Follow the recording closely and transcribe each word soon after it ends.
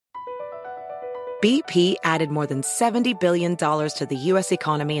BP added more than $70 billion to the U.S.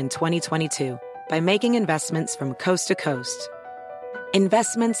 economy in 2022 by making investments from coast to coast.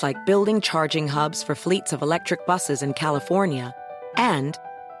 Investments like building charging hubs for fleets of electric buses in California and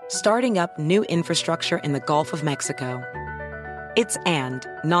starting up new infrastructure in the Gulf of Mexico. It's and,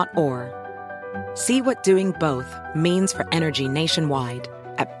 not or. See what doing both means for energy nationwide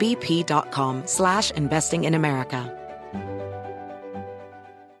at bp.com/investing in America.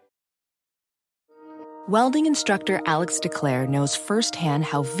 Welding instructor Alex DeClaire knows firsthand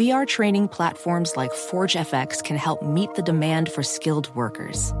how VR training platforms like ForgeFX can help meet the demand for skilled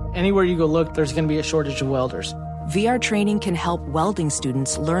workers. Anywhere you go look, there's going to be a shortage of welders. VR training can help welding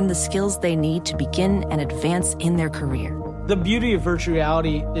students learn the skills they need to begin and advance in their career. The beauty of virtual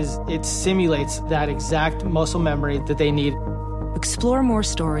reality is it simulates that exact muscle memory that they need. Explore more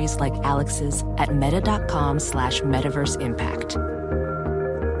stories like Alex's at meta.com/metaverseimpact.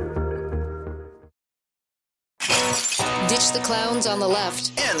 Ditch the clowns on the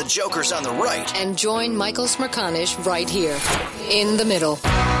left and the jokers on the right, and join Michael Smerconish right here in the middle.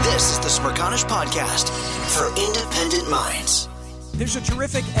 This is the Smerconish Podcast for independent minds. There's a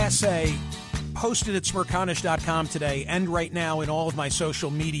terrific essay posted at smerconish.com today and right now in all of my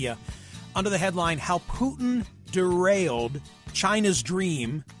social media under the headline, How Putin Derailed China's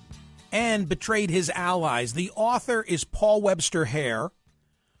Dream and Betrayed His Allies. The author is Paul Webster Hare,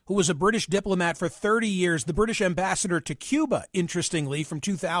 who was a British diplomat for 30 years, the British ambassador to Cuba, interestingly, from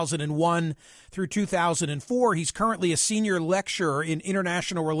 2001 through 2004. He's currently a senior lecturer in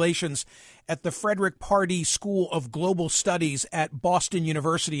international relations at the Frederick Pardee School of Global Studies at Boston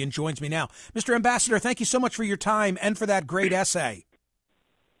University and joins me now. Mr. Ambassador, thank you so much for your time and for that great essay.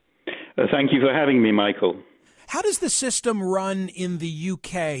 Thank you for having me, Michael. How does the system run in the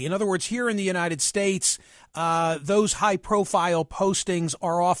UK? In other words, here in the United States, those high-profile postings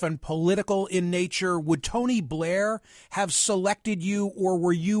are often political in nature. Would Tony Blair have selected you, or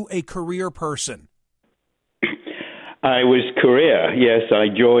were you a career person? I was career, yes. I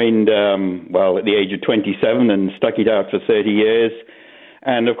joined, at the age of 27 and stuck it out for 30 years.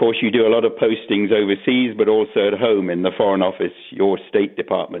 And, of course, you do a lot of postings overseas, but also at home in the Foreign Office, your State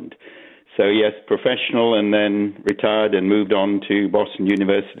Department. So, yes, professional, and then retired and moved on to Boston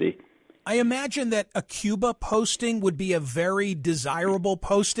University. I imagine that a Cuba posting would be a very desirable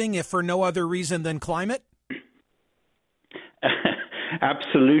posting, if for no other reason than climate?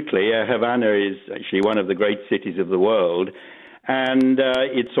 Absolutely. Havana is actually one of the great cities of the world, and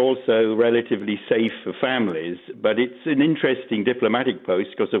it's also relatively safe for families. But it's an interesting diplomatic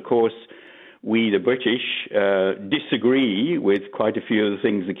post because, of course, we, the British, disagree with quite a few of the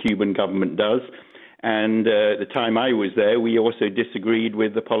things the Cuban government does. And at the time I was there, we also disagreed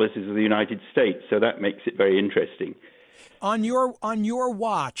with the policies of the United States. So that makes it very interesting. On your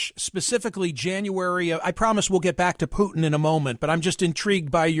watch, specifically January, I promise we'll get back to Putin in a moment, but I'm just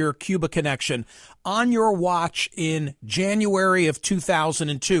intrigued by your Cuba connection. On your watch in January of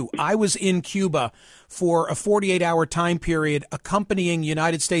 2002, I was in Cuba for a 48-hour time period accompanying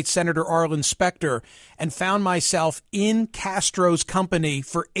United States Senator Arlen Specter and found myself in Castro's company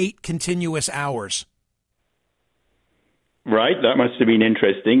for 8 continuous hours. Right, that must have been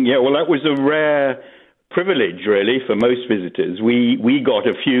interesting. Yeah, well, that was a rare privilege, really, for most visitors. We got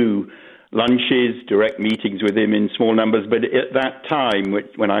a few lunches, direct meetings with him in small numbers, but at that time,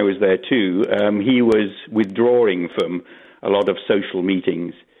 when I was there too, he was withdrawing from a lot of social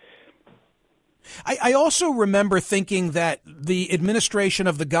meetings. I also remember thinking that the administration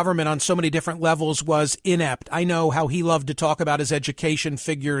of the government on so many different levels was inept. I know how he loved to talk about his education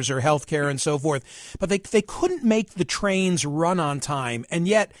figures or healthcare and so forth, but they couldn't make the trains run on time. And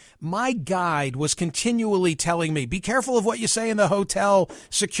yet my guide was continually telling me, be careful of what you say in the hotel,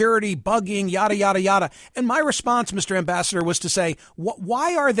 security, bugging, yada, yada, yada. And my response, Mr. Ambassador, was to say,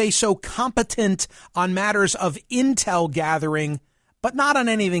 why are they so competent on matters of intel gathering but not on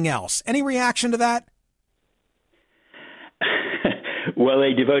anything else? Any reaction to that? Well,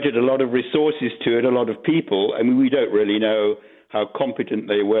 they devoted a lot of resources to it, a lot of people. I mean, we don't really know how competent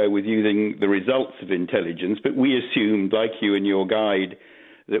they were with using the results of intelligence, but we assumed, like you and your guide,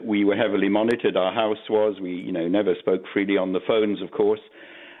 that we were heavily monitored. Our house was. We, never spoke freely on the phones, of course.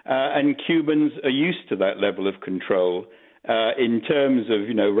 And Cubans are used to that level of control. In terms of,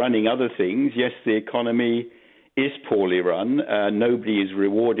 running other things, yes, the economy is poorly run. Nobody is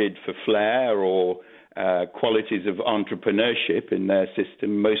rewarded for flair or qualities of entrepreneurship in their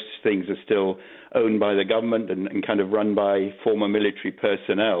system. Most things are still owned by the government and kind of run by former military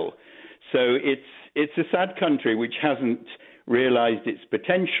personnel. So it's a sad country which hasn't realized its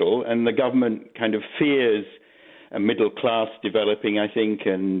potential, and the government kind of fears a middle class developing, I think,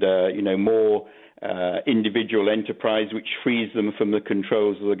 and more individual enterprise which frees them from the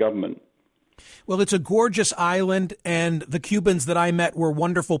controls of the government. Well, it's a gorgeous island, and the Cubans that I met were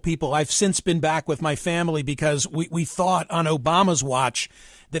wonderful people. I've since been back with my family because we thought on Obama's watch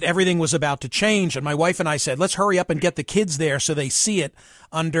that everything was about to change. And my wife and I said, let's hurry up and get the kids there so they see it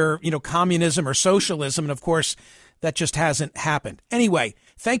under, communism or socialism. And of course, that just hasn't happened. Anyway,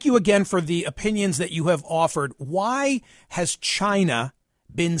 thank you again for the opinions that you have offered. Why has China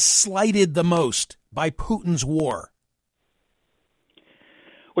been slighted the most by Putin's war?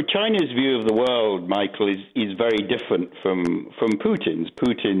 Well, China's view of the world, Michael, is very different from Putin's.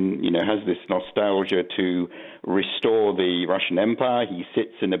 Putin, has this nostalgia to restore the Russian Empire. He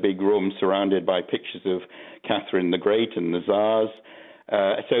sits in a big room surrounded by pictures of Catherine the Great and the Tsars.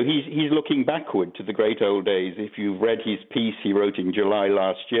 So he's looking backward to the great old days. If you've read his piece he wrote in July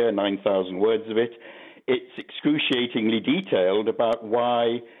last year, 9,000 words of it, it's excruciatingly detailed about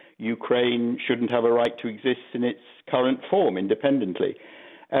why Ukraine shouldn't have a right to exist in its current form independently.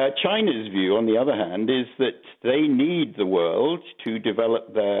 China's view, on the other hand, is that they need the world to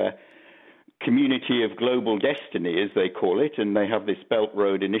develop their community of global destiny, as they call it, and they have this Belt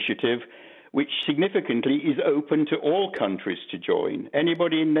Road Initiative, which significantly is open to all countries to join,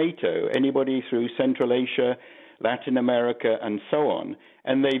 anybody in NATO, anybody through Central Asia, Latin America, and so on.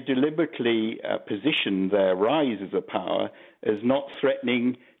 And they've deliberately positioned their rise as a power as not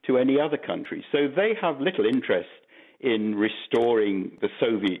threatening to any other country. So they have little interest in restoring the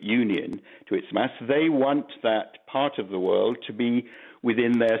Soviet Union to its mass. They want that part of the world to be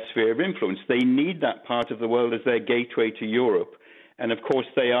within their sphere of influence. They need that part of the world as their gateway to Europe. And of course,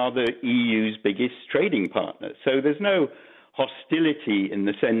 they are the EU's biggest trading partner. So there's no hostility in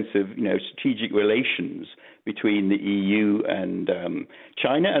the sense of, strategic relations between the EU and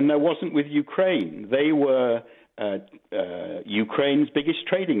China, and there wasn't with Ukraine. They were Ukraine's biggest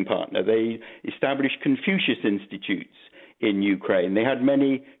trading partner. They established Confucius Institutes in Ukraine. They had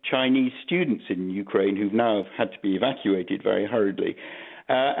many Chinese students in Ukraine who've now had to be evacuated very hurriedly.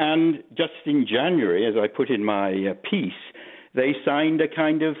 And just in January, as I put in my piece, they signed a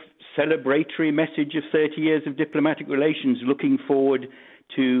kind of celebratory message of 30 years of diplomatic relations, looking forward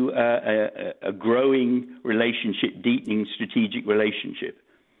to a growing relationship, deepening strategic relationship.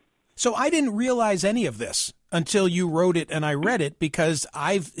 So I didn't realize any of this until you wrote it and I read it, because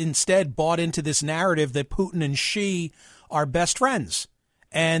I've instead bought into this narrative that Putin and Xi are best friends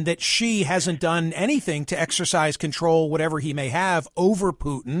and that Xi hasn't done anything to exercise control, whatever he may have, over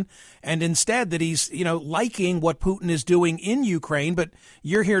Putin, and instead that he's, liking what Putin is doing in Ukraine. But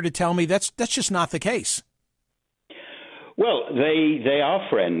you're here to tell me that's just not the case. Well, they are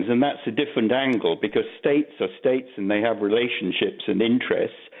friends, and that's a different angle, because states are states and they have relationships and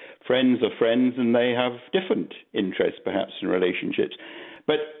interests. Friends are friends, and they have different interests, perhaps, in relationships.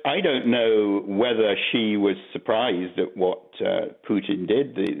 But I don't know whether she was surprised at what Putin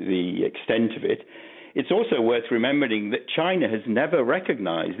did, the extent of it. It's also worth remembering that China has never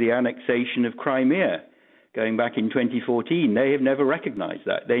recognized the annexation of Crimea. Going back in 2014, they have never recognized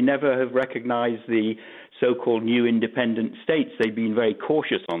that. They never have recognized the so-called new independent states. They've been very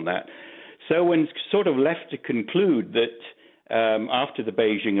cautious on that. So one's sort of left to conclude that after the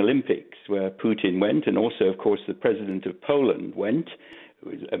Beijing Olympics, where Putin went, and also, of course, the president of Poland went, who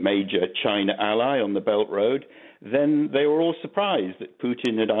was a major China ally on the Belt Road, then they were all surprised that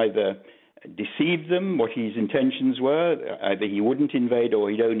Putin had either deceived them, what his intentions were, either he wouldn't invade or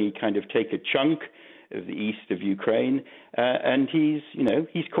he'd only kind of take a chunk of the east of Ukraine, and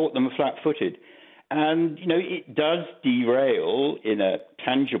he's caught them flat-footed. And, it does derail, in a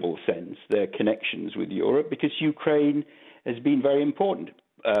tangible sense, their connections with Europe, because Ukraine has been very important.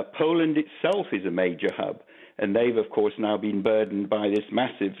 Poland itself is a major hub, and they've, of course, now been burdened by this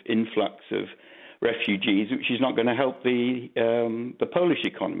massive influx of refugees, which is not going to help the Polish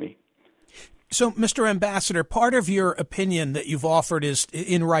economy. So, Mr. Ambassador, part of your opinion that you've offered is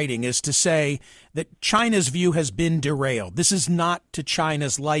in writing is to say that China's view has been derailed. This is not to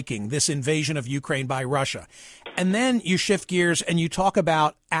China's liking, this invasion of Ukraine by Russia. And then you shift gears and you talk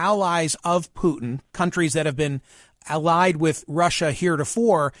about allies of Putin, countries that have been allied with Russia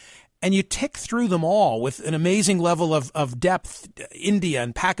heretofore, and you tick through them all with an amazing level of depth: India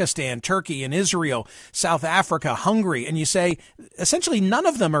and Pakistan, Turkey and Israel, South Africa, Hungary. And you say essentially none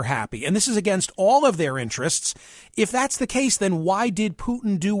of them are happy. And this is against all of their interests. If that's the case, then why did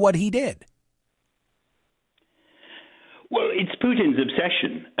Putin do what he did? Well, it's Putin's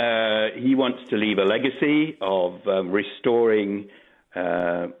obsession. He wants to leave a legacy of restoring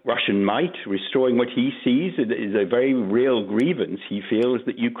Russian might, restoring what he sees is a very real grievance. He feels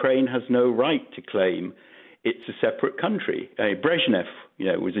that Ukraine has no right to claim it's a separate country. Brezhnev,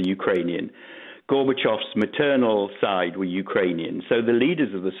 was a Ukrainian. Gorbachev's maternal side were Ukrainian. So the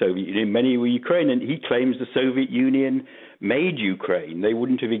leaders of the Soviet Union, many were Ukrainian. He claims the Soviet Union made Ukraine. They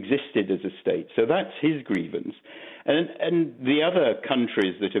wouldn't have existed as a state. So that's his grievance. And the other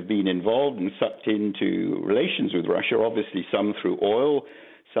countries that have been involved and sucked into relations with Russia, obviously some through oil,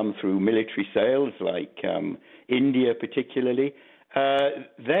 some through military sales, like India particularly,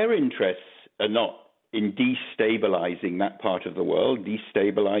 their interests are not in destabilizing that part of the world,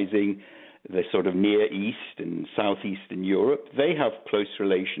 destabilizing the sort of Near East and Southeastern Europe. They have close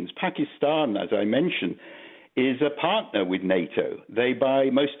relations. Pakistan, as I mentioned, is a partner with NATO. They buy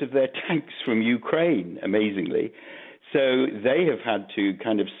most of their tanks from Ukraine, amazingly. So they have had to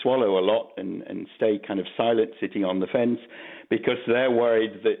kind of swallow a lot and stay kind of silent, sitting on the fence, because they're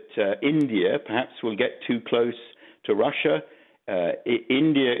worried that India perhaps will get too close to Russia.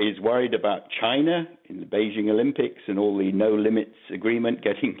 India is worried about China in the Beijing Olympics and all the no limits agreement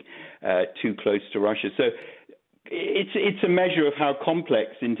getting too close to Russia. So it's a measure of how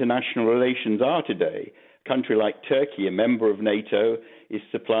complex international relations are today. A country like Turkey, a member of NATO, is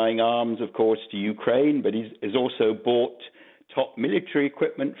supplying arms, of course, to Ukraine, but has also bought top military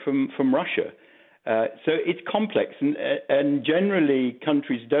equipment from Russia. So it's complex, and generally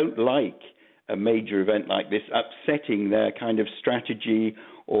countries don't like a major event like this upsetting their kind of strategy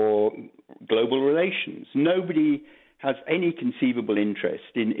or global relations. Nobody has any conceivable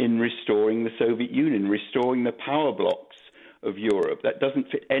interest in restoring the Soviet Union, restoring the power blocks of Europe. That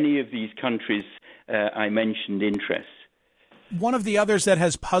doesn't fit any of these countries' I mentioned interests. One of the others that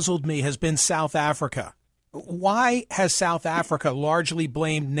has puzzled me has been South Africa. Why has South Africa largely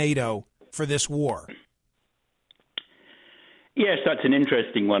blamed NATO for this war? Yes, that's an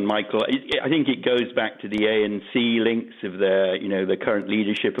interesting one, Michael. I think it goes back to the ANC links of the current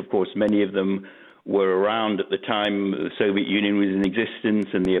leadership. Of course, many of them were around at the time the Soviet Union was in existence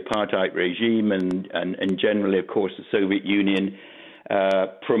and the apartheid regime, and generally, of course, the Soviet Union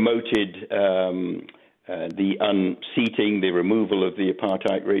promoted the unseating, the removal of the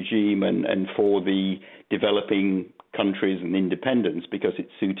apartheid regime, and for the developing countries and independence, because it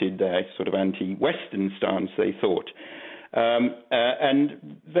suited their sort of anti-Western stance, they thought.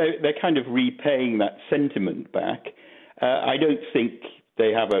 And they're kind of repaying that sentiment back. I don't think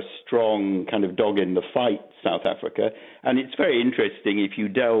they have a strong kind of dog in the fight, South Africa. And it's very interesting if you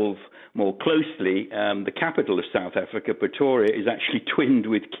delve more closely. The capital of South Africa, Pretoria, is actually twinned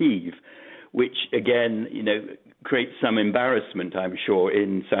with Kyiv, which again, creates some embarrassment, I'm sure,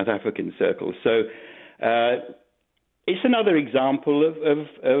 in South African circles. So it's another example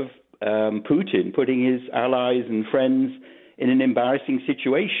of Putin putting his allies and friends in an embarrassing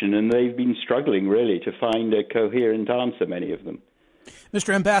situation, and they've been struggling really to find a coherent answer, many of them.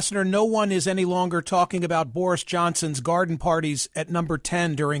 Mr. Ambassador, no one is any longer talking about Boris Johnson's garden parties at number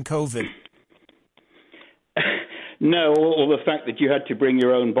 10 during COVID. No, or the fact that you had to bring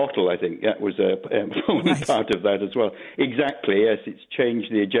your own bottle, I think that was a right. Part of that as well. Exactly, yes, it's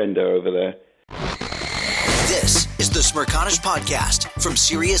changed the agenda over there. This is the Smerconish Podcast from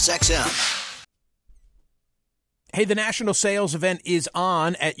SiriusXM. Hey, the national sales event is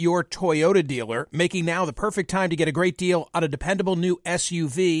on at your Toyota dealer, making now the perfect time to get a great deal on a dependable new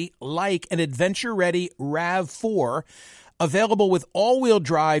SUV like an adventure-ready RAV4. Available with all-wheel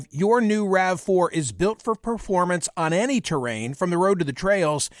drive, your new RAV4 is built for performance on any terrain, from the road to the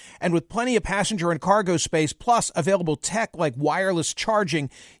trails, and with plenty of passenger and cargo space, plus available tech like wireless charging,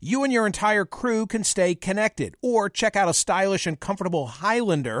 you and your entire crew can stay connected. Or check out a stylish and comfortable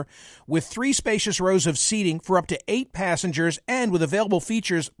Highlander with 3 spacious rows of seating for up to 8 passengers, and with available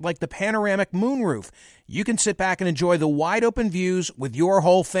features like the panoramic moonroof. You can sit back and enjoy the wide-open views with your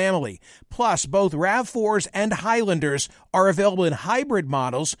whole family. Plus, both RAV4s and Highlanders are available in hybrid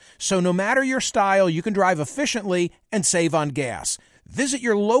models, so no matter your style, you can drive efficiently and save on gas. Visit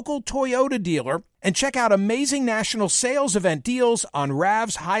your local Toyota dealer and check out amazing national sales event deals on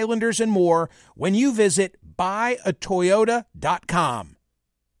RAVs, Highlanders, and more when you visit buyatoyota.com.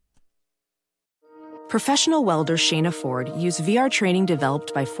 Professional welder Shayna Ford used VR training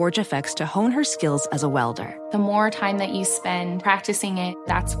developed by ForgeFX to hone her skills as a welder. The more time that you spend practicing it,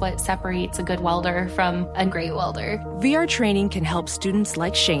 that's what separates a good welder from a great welder. VR training can help students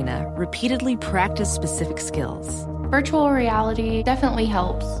like Shayna repeatedly practice specific skills. Virtual reality definitely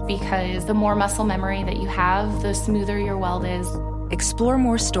helps because the more muscle memory that you have, the smoother your weld is. Explore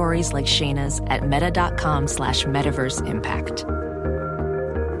more stories like Shayna's at meta.com/metaverseimpact.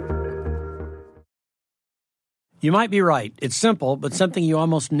 You might be right. It's simple, but something you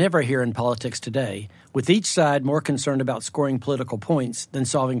almost never hear in politics today, with each side more concerned about scoring political points than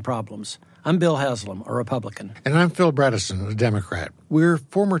solving problems. I'm Bill Haslam, a Republican. And I'm Phil Bredesen, a Democrat. We're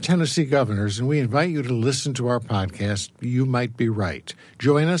former Tennessee governors, and we invite you to listen to our podcast, You Might Be Right.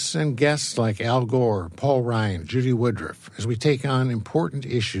 Join us and guests like Al Gore, Paul Ryan, Judy Woodruff, as we take on important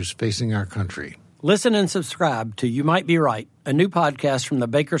issues facing our country. Listen and subscribe to You Might Be Right, a new podcast from the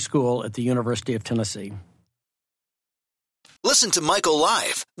Baker School at the University of Tennessee. Listen to Michael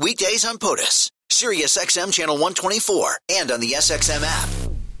live, weekdays on POTUS, Sirius XM Channel 124, and on the SXM app.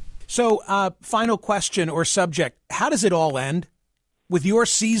 So, final question or subject, how does it all end? With your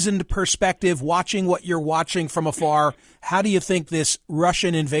seasoned perspective, watching what you're watching from afar, how do you think this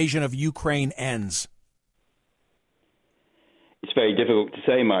Russian invasion of Ukraine ends? It's very difficult to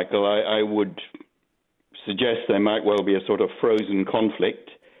say, Michael. I would suggest there might well be a sort of frozen conflict,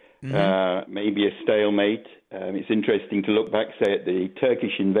 maybe a stalemate. It's interesting to look back, say, at the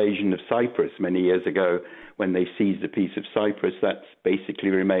Turkish invasion of Cyprus many years ago when they seized a piece of Cyprus. That's basically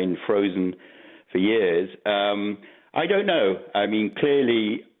remained frozen for years. I don't know. I mean,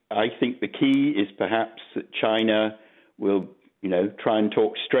 clearly, I think the key is perhaps that China will, try and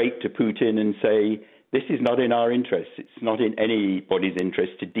talk straight to Putin and say, this is not in our interest. It's not in anybody's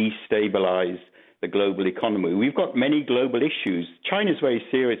interest to destabilize the global economy. We've got many global issues. China's very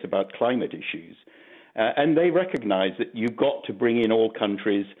serious about climate issues. And they recognize that you've got to bring in all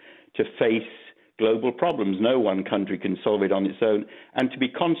countries to face global problems. No one country can solve it on its own. And to be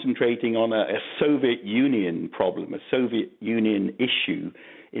concentrating on a Soviet Union problem, a Soviet Union issue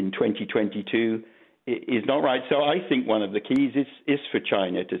in 2022 is not right. So I think one of the keys is for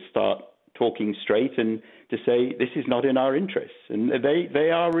China to start talking straight and to say this is not in our interests. And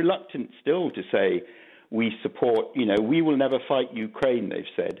they are reluctant still to say we support, we will never fight Ukraine, they've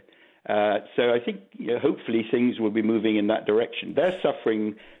said. So I think hopefully things will be moving in that direction. They're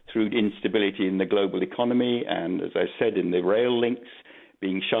suffering through instability in the global economy and, as I said, in the rail links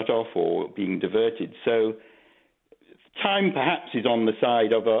being shut off or being diverted. So time perhaps is on the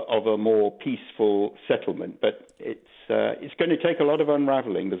side of a more peaceful settlement, but it's going to take a lot of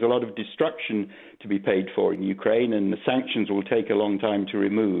unraveling. There's a lot of destruction to be paid for in Ukraine, and the sanctions will take a long time to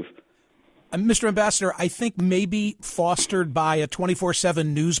remove. Mr. Ambassador, I think maybe fostered by a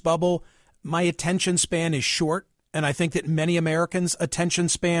 24/7 news bubble, my attention span is short, and I think that many Americans' attention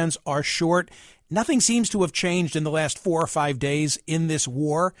spans are short. Nothing seems to have changed in the last 4 or 5 days in this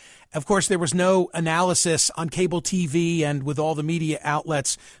war. Of course, there was no analysis on cable TV and with all the media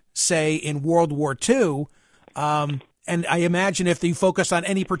outlets, say, in World War II. And I imagine if you focused on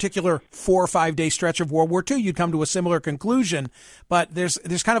any particular 4 or 5 day stretch of World War II, you'd come to a similar conclusion. But there's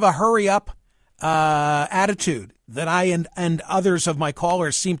kind of a hurry up attitude that I and others of my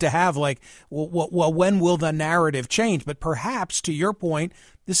callers seem to have, like, well, when will the narrative change? But perhaps, to your point,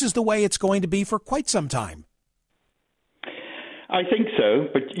 this is the way it's going to be for quite some time. I think so,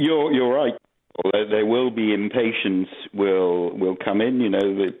 but you're right. There will be impatience will come in.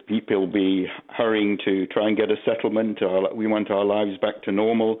 That people will be hurrying to try and get a settlement. We want our lives back to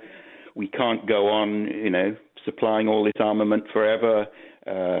normal. We can't go on, supplying all this armament forever.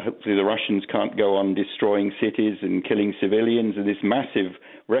 Hopefully the Russians can't go on destroying cities and killing civilians. And this massive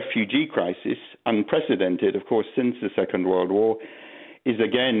refugee crisis, unprecedented, of course, since the Second World War, is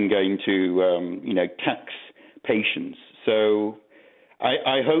again going to, tax patience. So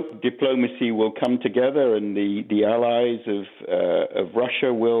I hope diplomacy will come together and the allies of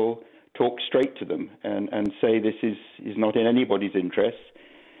Russia will talk straight to them and say this is not in anybody's interest.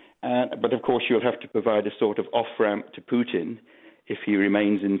 But of course, you'll have to provide a sort of off-ramp to Putin if he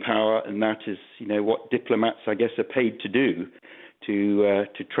remains in power, and that is, what diplomats, I guess, are paid to do, to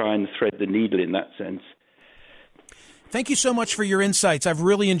try and thread the needle in that sense. Thank you so much for your insights. I've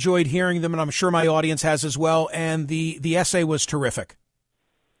really enjoyed hearing them, and I'm sure my audience has as well. And the essay was terrific.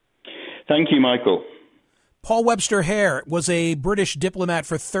 Thank you, Michael. Paul Webster Hare was a British diplomat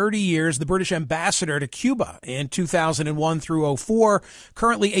for 30 years, the British ambassador to Cuba in 2001 through 2004,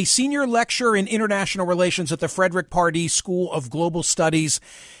 currently a senior lecturer in international relations at the Frederick Pardee School of Global Studies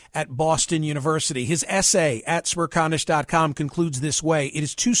at Boston University. His essay at Smerconish.com concludes this way: it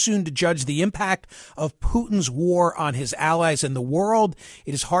is too soon to judge the impact of Putin's war on his allies and the world.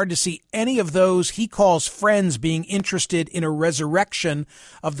 It is hard to see any of those he calls friends being interested in a resurrection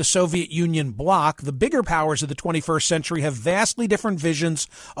of the Soviet Union bloc. The bigger powers of the 21st century have vastly different visions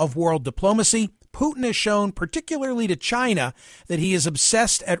of world diplomacy. Putin has shown, particularly to China, that he is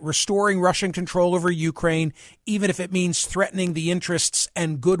obsessed at restoring Russian control over Ukraine, even if it means threatening the interests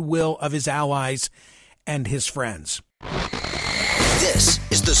and goodwill of his allies and his friends. This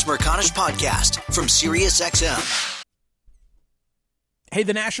is the The Smirconish Podcast from SiriusXM. Hey,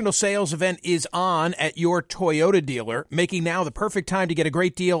 the national sales event is on at your Toyota dealer, making now the perfect time to get a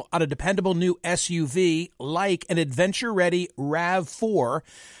great deal on a dependable new SUV like an adventure-ready RAV4.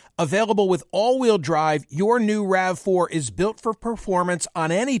 Available with all-wheel drive, your new RAV4 is built for performance on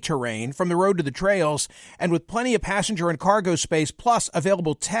any terrain, from the road to the trails, and with plenty of passenger and cargo space, plus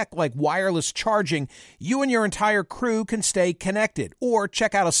available tech like wireless charging, you and your entire crew can stay connected. Or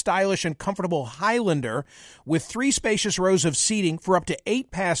check out a stylish and comfortable Highlander with 3 spacious rows of seating for up to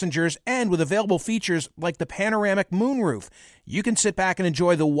 8 passengers and with available features like the panoramic moonroof. You can sit back and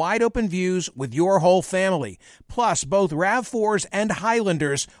enjoy the wide-open views with your whole family. Plus, both RAV4s and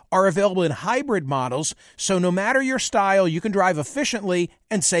Highlanders are available in hybrid models, so no matter your style, you can drive efficiently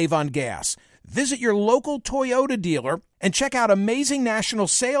and save on gas. Visit your local Toyota dealer and check out amazing national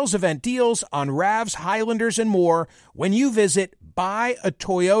sales event deals on RAVs, Highlanders, and more when you visit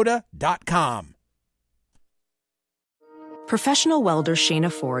buyatoyota.com. Professional welder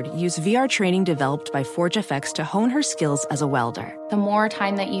Shayna Ford used VR training developed by ForgeFX to hone her skills as a welder. The more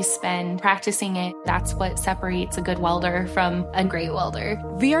time that you spend practicing it, that's what separates a good welder from a great welder.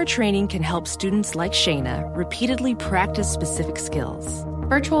 VR training can help students like Shayna repeatedly practice specific skills.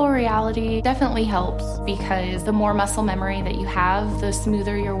 Virtual reality definitely helps because the more muscle memory that you have, the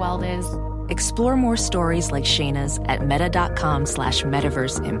smoother your weld is. Explore more stories like Shayna's at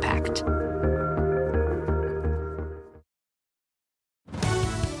meta.com/metaverseimpact.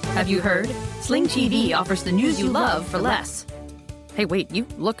 Have you heard? Sling TV offers the news you love for less. Hey, wait, you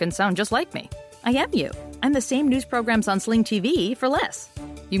look and sound just like me. I am you. I'm the same news programs on Sling TV for less.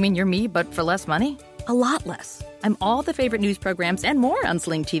 You mean you're me, but for less money? A lot less. I'm all the favorite news programs and more on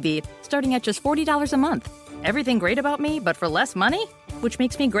Sling TV, starting at just $40 a month. Everything great about me, but for less money? Which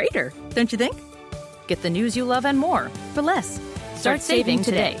makes me greater, don't you think? Get the news you love and more for less. Start saving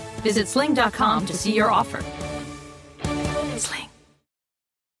today. Visit sling.com to see your offer. Sling.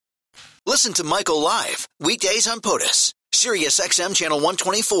 Listen to Michael live weekdays on POTUS, SiriusXM channel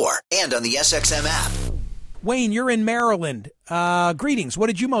 124, and on the SXM app. Wayne, you're in Maryland. Greetings. What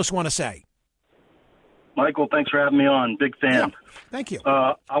did you most want to say? Michael, thanks for having me on. Big fan. Yeah, thank you.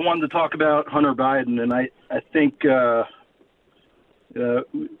 I wanted to talk about Hunter Biden, and I think we're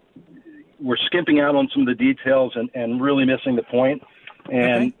skimping out on some of the details and really missing the point.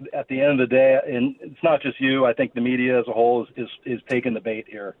 And at the end of the day, and it's not just you, I think the media as a whole is taking the bait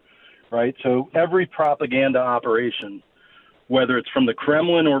here. Right, so every propaganda operation, whether it's from the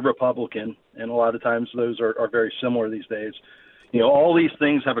Kremlin or Republican, and a lot of times those are very similar these days, all these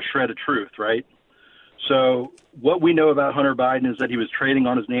things have a shred of truth, right? So what we know about Hunter Biden is that he was trading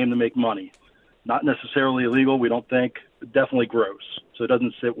on his name to make money. Not necessarily illegal, we don't think, but definitely gross, so it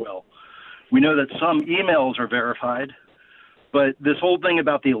doesn't sit well. We know that some emails are verified, but this whole thing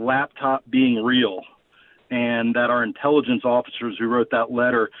about the laptop being real and that our intelligence officers who wrote that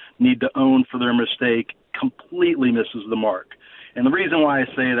letter need to own for their mistake completely misses the mark. And the reason why I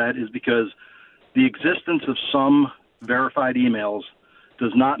say that is because the existence of some verified emails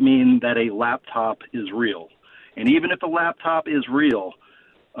does not mean that a laptop is real. And even if a laptop is real,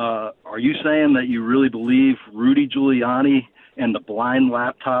 are you saying that you really believe Rudy Giuliani and the blind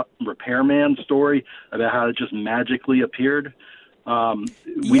laptop repairman story about how it just magically appeared?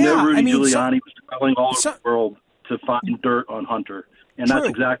 We know Rudy Giuliani was traveling all over the world to find dirt on Hunter, and that's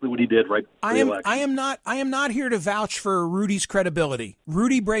exactly what he did right before the election. I am not here to vouch for Rudy's credibility.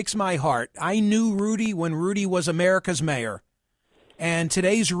 Rudy breaks my heart. I knew Rudy when Rudy was America's mayor. And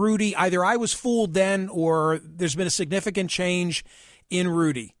today's Rudy, either I was fooled then or there's been a significant change in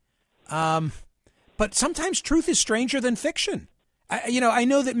Rudy. But sometimes truth is stranger than fiction. I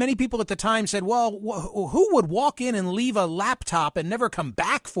know that many people at the time said, well, who would walk in and leave a laptop and never come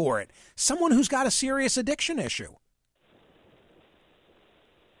back for it? Someone who's got a serious addiction issue.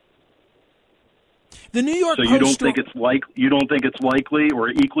 The New York Post. So you don't think it's likely or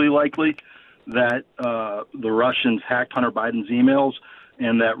equally likely that the Russians hacked Hunter Biden's emails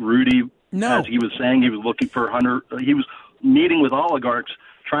and that Rudy, as he was saying, he was looking for Hunter, he was meeting with oligarchs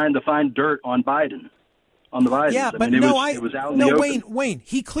trying to find dirt on Biden. On the Bidens. Yeah, but it was out in the open. Wayne,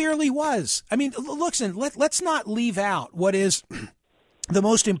 he clearly was. I mean, listen, let's not leave out what is the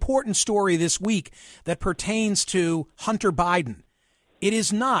most important story this week that pertains to Hunter Biden. It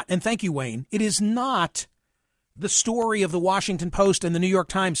is not, and thank you, Wayne, it is not the story of the Washington Post and the New York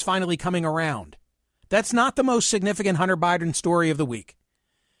Times finally coming around. That's not the most significant Hunter Biden story of the week.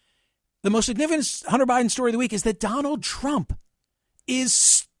 The most significant Hunter Biden story of the week is that Donald Trump is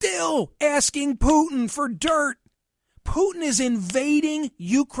still asking Putin for dirt. Putin is invading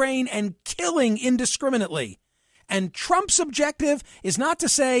Ukraine and killing indiscriminately. And Trump's objective is not to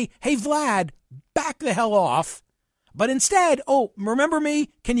say, hey, Vlad, back the hell off, but instead, oh, remember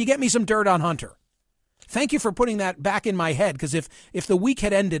me? Can you get me some dirt on Hunter? Thank you for putting that back in my head, because if the week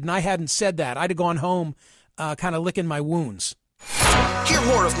had ended and I hadn't said that, I'd have gone home kind of licking my wounds. Hear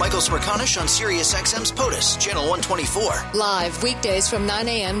more of Michael Smerconish on SiriusXM's POTUS, Channel 124. Live weekdays from 9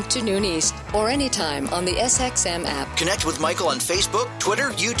 a.m. to noon East, or anytime on the SXM app. Connect with Michael on Facebook, Twitter,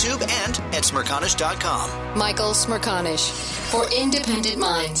 YouTube, and at Smerconish.com. Michael Smerconish, for independent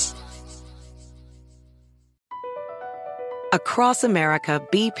minds. Across America,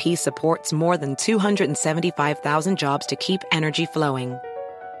 BP supports more than 275,000 jobs to keep energy flowing.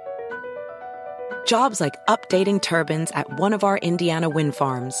 Jobs like updating turbines at one of our Indiana wind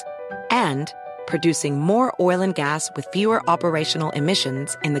farms and producing more oil and gas with fewer operational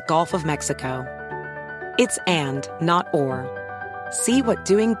emissions in the Gulf of Mexico. It's and, not or. See what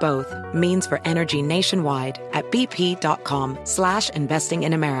doing both means for energy nationwide at bp.com/investing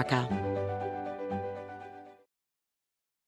in America.